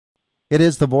It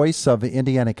is the voice of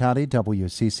Indiana County,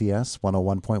 WCCS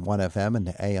 101.1 FM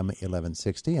and AM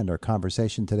 1160. And our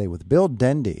conversation today with Bill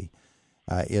Dendy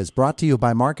is brought to you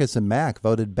by Marcus & Mack,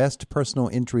 voted best personal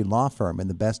injury law firm in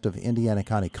the Best of Indiana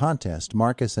County contest.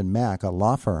 Marcus & Mack, a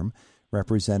law firm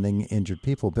representing injured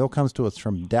people. Bill comes to us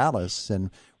from Dallas,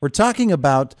 and we're talking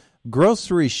about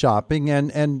grocery shopping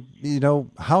and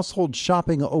household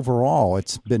shopping overall.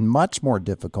 It's been much more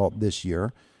difficult this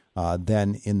year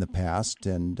than in the past.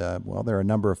 And, there are a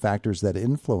number of factors that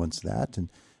influence that. And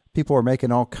people are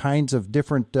making all kinds of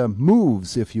different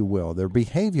moves, if you will. Their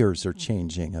behaviors are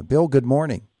changing. Bill, good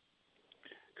morning.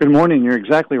 Good morning. You're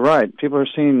exactly right. People are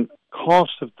seeing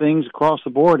costs of things across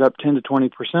the board up 10 to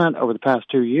 20% over the past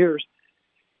 2 years.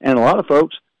 And a lot of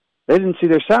folks, they didn't see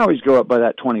their salaries go up by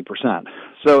that 20%.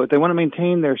 So if they want to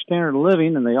maintain their standard of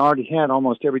living, and they already had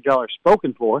almost every dollar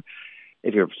spoken for,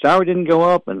 if your salary didn't go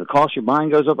up and the cost you're buying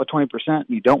goes up by 20%, and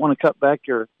you don't want to cut back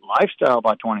your lifestyle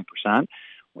by 20%,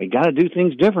 we got to do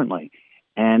things differently.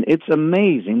 And it's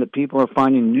amazing that people are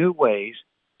finding new ways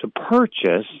to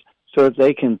purchase so that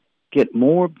they can get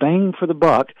more bang for the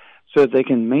buck, so that they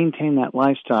can maintain that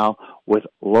lifestyle with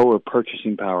lower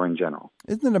purchasing power in general.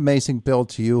 Isn't it amazing, Bill,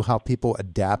 to you how people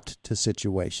adapt to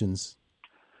situations?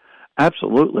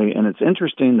 Absolutely. And it's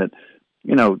interesting that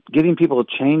getting people to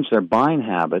change their buying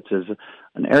habits is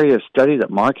an area of study that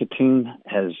marketing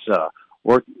has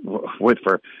worked with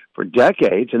for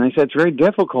decades. And they said it's very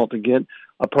difficult to get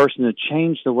a person to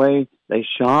change the way they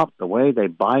shop, the way they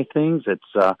buy things.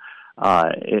 It's a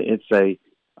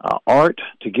art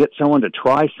to get someone to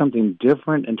try something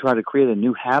different and try to create a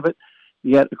new habit.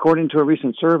 Yet, according to a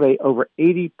recent survey, over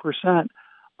 80%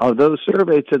 of those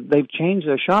surveyed said they've changed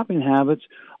their shopping habits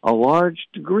a large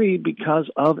degree because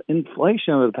of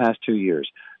inflation over the past 2 years.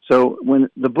 So when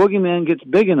the boogeyman gets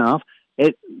big enough,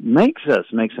 it makes us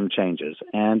make some changes.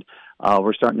 And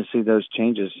we're starting to see those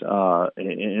changes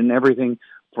in everything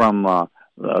from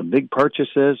big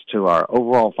purchases to our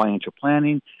overall financial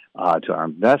planning, to our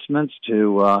investments,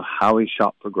 to how we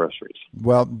shop for groceries.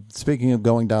 Well, speaking of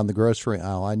going down the grocery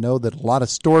aisle, I know that a lot of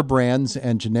store brands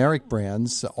and generic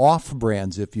brands, off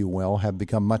brands, if you will, have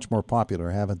become much more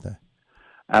popular, haven't they?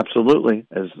 Absolutely.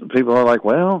 As people are like,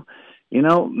 well,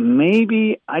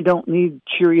 maybe I don't need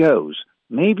Cheerios.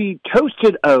 Maybe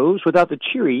Toasted O's without the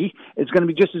Cheery is going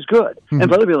to be just as good. Mm-hmm.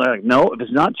 And other people are like, no, if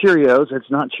it's not Cheerios, it's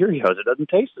not Cheerios. It doesn't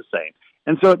taste the same.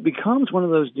 And so it becomes one of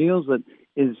those deals that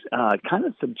is kind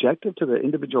of subjective to the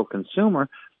individual consumer,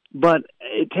 but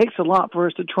it takes a lot for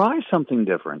us to try something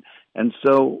different. And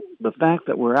so the fact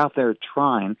that we're out there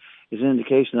trying is an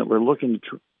indication that we're looking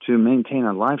to maintain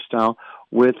our lifestyle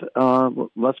with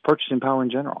less purchasing power in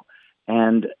general.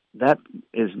 And that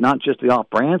is not just the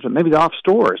off-brands, but maybe the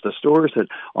off-stores, the stores that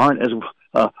aren't as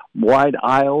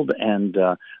wide-aisled and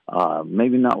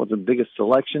maybe not with the biggest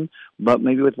selection, but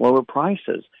maybe with lower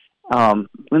prices. And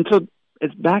so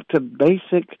it's back to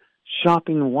basic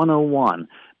shopping 101,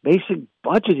 basic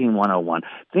budgeting 101,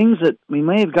 things that we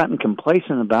may have gotten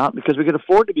complacent about because we could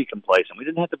afford to be complacent. We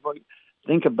didn't have to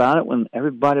think about it when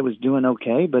everybody was doing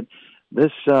okay, but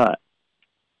this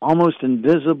almost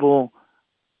invisible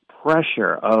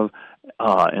pressure of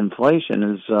inflation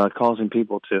is causing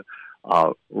people to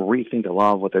rethink a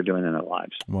lot of what they're doing in their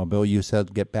lives. Well, Bill, you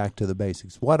said get back to the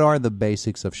basics. What are the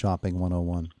basics of shopping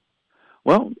 101?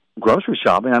 Well, grocery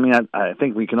shopping, I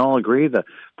think we can all agree that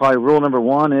probably rule number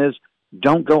one is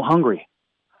don't go hungry.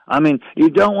 You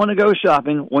don't want to go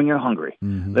shopping when you're hungry.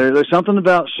 Mm-hmm. There's something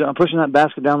about pushing that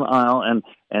basket down the aisle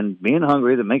and being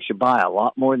hungry that makes you buy a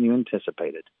lot more than you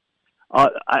anticipated.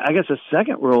 I guess the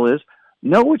second rule is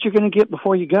know what you're going to get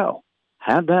before you go.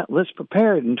 Have that list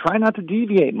prepared and try not to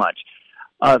deviate much.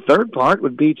 Third part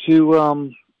would be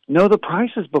to know the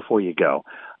prices before you go.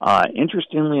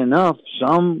 Interestingly enough,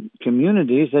 some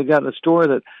communities, they've got a store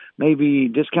that may be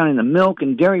discounting the milk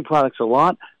and dairy products a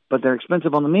lot, but they're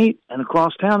expensive on the meat. And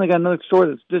across town, they got another store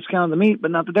that's discounting the meat,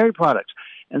 but not the dairy products.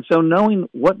 And so knowing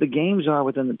what the games are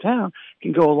within the town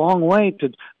can go a long way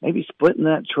to maybe splitting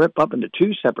that trip up into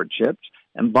two separate trips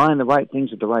and buying the right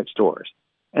things at the right stores.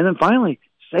 And then finally,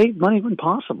 save money when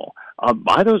possible.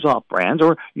 Buy those off brands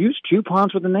or use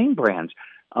coupons with the name brands.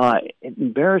 It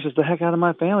embarrasses the heck out of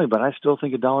my family, but I still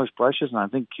think $1 is precious, and I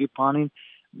think couponing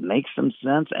makes some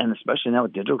sense, and especially now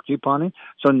with digital couponing.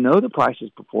 So know the prices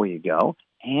before you go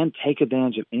and take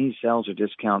advantage of any sales or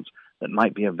discounts that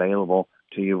might be available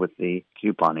to you with the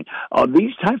couponing.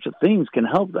 These types of things can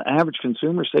help the average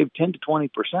consumer save 10 to 20%,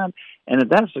 and if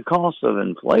that's the cost of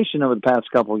inflation over the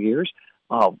past couple of years,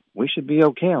 we should be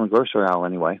okay on the grocery aisle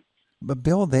anyway. But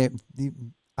Bill,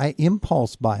 I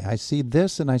impulse buy. I see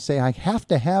this and I say I have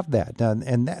to have that,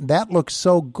 and that looks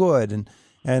so good,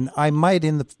 And I might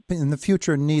in the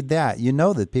future need that. You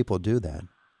know that people do that.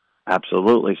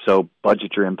 Absolutely. So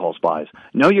budget your impulse buys.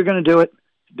 Know you're going to do it.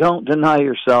 Don't deny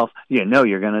yourself. You know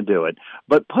you're going to do it.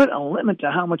 But put a limit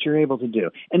to how much you're able to do.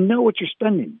 And know what you're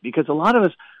spending. Because a lot of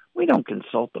us, we don't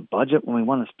consult the budget when we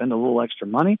want to spend a little extra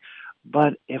money.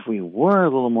 But if we were a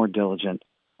little more diligent,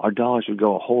 our dollars would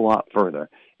go a whole lot further.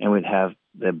 And we'd have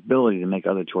the ability to make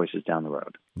other choices down the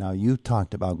road. Now, you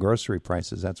talked about grocery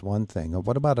prices. That's one thing.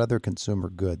 What about other consumer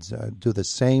goods? Do the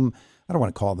same, I don't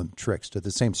want to call them tricks, do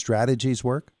the same strategies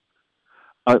work?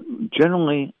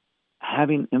 Generally,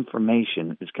 having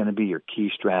information is going to be your key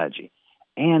strategy,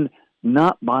 and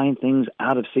not buying things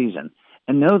out of season.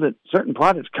 And know that certain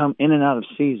products come in and out of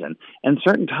season, and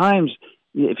certain times,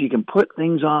 if you can put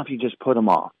things off, you just put them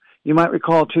off. You might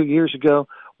recall 2 years ago,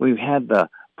 we've had the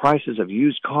prices of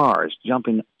used cars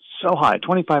jumping so high,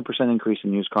 25% increase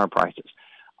in used car prices,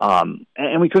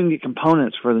 and we couldn't get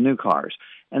components for the new cars.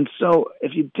 And so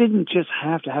if you didn't just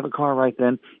have to have a car right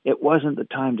then, it wasn't the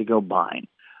time to go buying.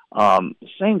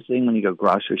 Same thing when you go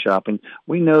grocery shopping.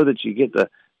 We know that you get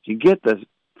the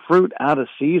fruit out of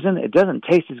season, it doesn't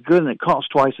taste as good and it costs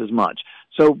twice as much.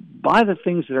 So buy the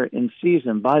things that are in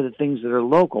season, buy the things that are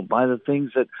local, buy the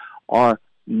things that are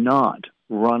not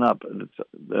run up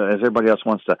as everybody else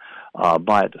wants to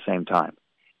buy at the same time.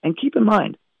 And keep in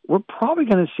mind, we're probably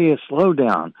going to see a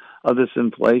slowdown of this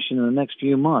inflation in the next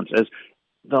few months as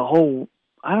the whole,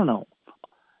 I don't know,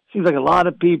 seems like a lot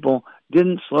of people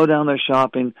didn't slow down their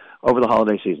shopping over the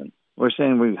holiday season. We're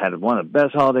saying we've had one of the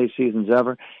best holiday seasons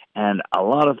ever, and a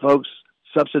lot of folks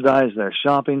subsidize their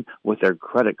shopping with their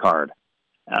credit card.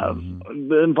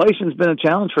 The inflation's been a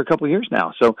challenge for a couple of years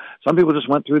now, so some people just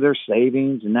went through their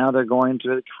savings, and now they're going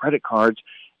to the credit cards.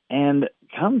 And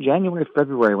come January,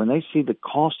 February, when they see the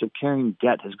cost of carrying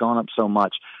debt has gone up so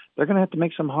much, they're going to have to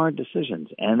make some hard decisions,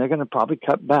 and they're going to probably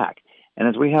cut back. And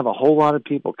as we have a whole lot of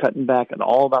people cutting back at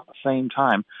all about the same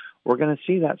time, we're going to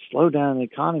see that slowdown in the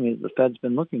economy that the Fed's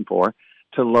been looking for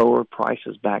to lower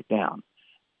prices back down.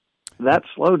 That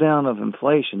slowdown of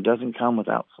inflation doesn't come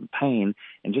without some pain,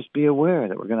 and just be aware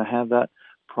that we're going to have that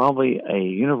probably a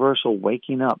universal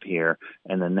waking up here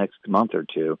in the next month or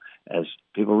two as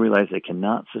people realize they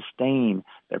cannot sustain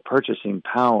their purchasing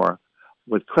power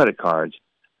with credit cards.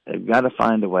 They've got to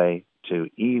find a way to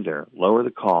either lower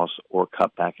the costs or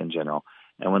cut back in general.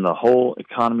 And when the whole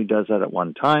economy does that at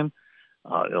one time,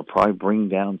 it'll probably bring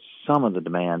down some of the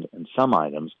demand in some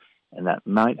items, and that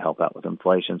might help out with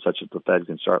inflation, such that the Fed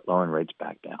can start lowering rates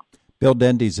back down. Bill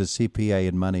Dendy's a CPA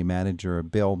and money manager.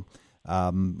 Bill,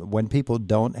 when people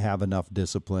don't have enough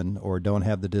discipline or don't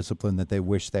have the discipline that they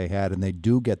wish they had, and they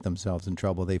do get themselves in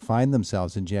trouble, they find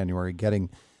themselves in January getting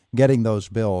those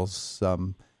bills.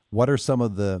 What are some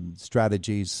of the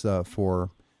strategies for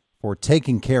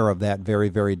taking care of that very,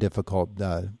 very difficult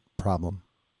problem?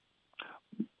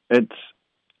 It's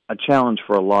a challenge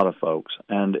for a lot of folks.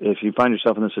 And if you find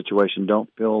yourself in this situation, don't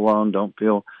feel alone. Don't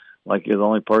feel like you're the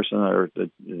only person, or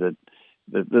the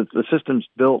system's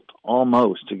built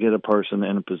almost to get a person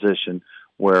in a position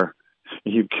where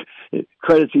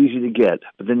credit's easy to get,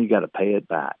 but then you got to pay it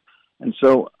back. And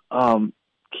so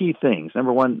key things.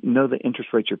 Number one, know the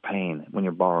interest rate you're paying when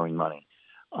you're borrowing money.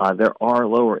 There are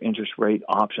lower interest rate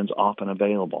options often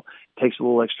available. It takes a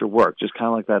little extra work, just kind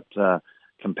of like that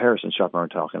comparison shop we were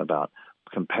talking about.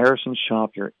 Comparison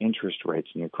shop your interest rates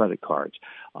and your credit cards.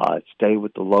 Stay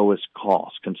with the lowest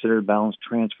cost. Consider balance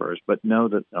transfers, but know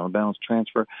that on a balance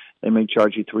transfer, they may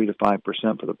charge you 3 to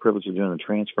 5% for the privilege of doing the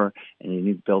transfer, and you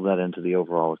need to build that into the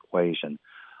overall equation.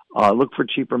 Look for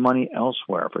cheaper money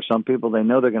elsewhere. For some people, they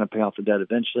know they're going to pay off the debt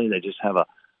eventually. They just have a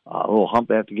little hump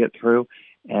they have to get through,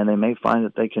 and they may find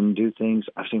that they can do things.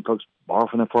 I've seen folks borrow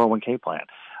from their 401k plan.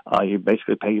 You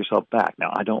basically pay yourself back.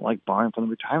 Now, I don't like borrowing from the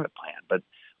retirement plan, but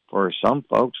for some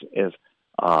folks, if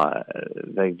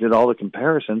they did all the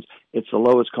comparisons, it's the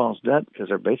lowest cost debt because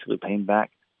they're basically paying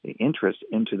back the interest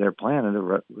into their plan at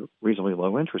a reasonably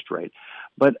low interest rate.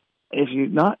 But if you're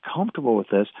not comfortable with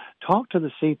this, talk to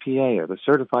the CPA or the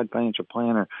certified financial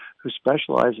planner who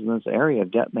specializes in this area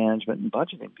of debt management and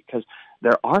budgeting, because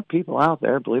there are people out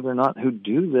there, believe it or not, who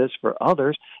do this for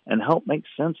others and help make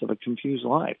sense of a confused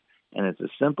life. And it's as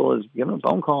simple as give them a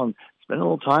phone call and spend a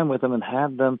little time with them and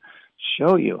have them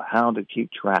show you how to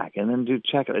keep track, and then do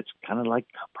check it. It's kind of like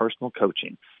personal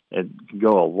coaching. It can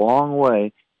go a long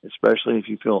way, especially if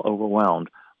you feel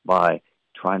overwhelmed by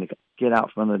trying to get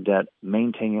out from the debt,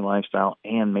 maintain your lifestyle,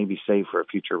 and maybe save for a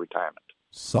future retirement.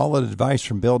 Solid advice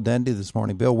from Bill Dendy this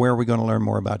morning. Bill, where are we going to learn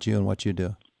more about you and what you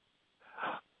do?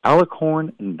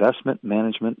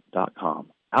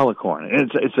 AlicornInvestmentManagement.com. Alicorn.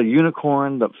 It's a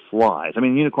unicorn that flies. I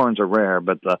mean, unicorns are rare,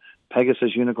 but the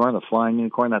Pegasus unicorn, the flying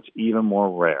unicorn, that's even more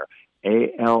rare.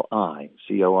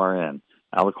 ALICORN,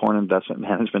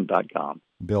 alicorninvestmentmanagement.com.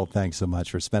 Bill, thanks so much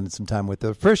for spending some time with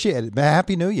us. Appreciate it.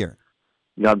 Happy New Year.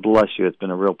 God bless you. It's been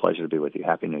a real pleasure to be with you.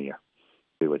 Happy New Year.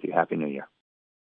 Be with you. Happy New Year.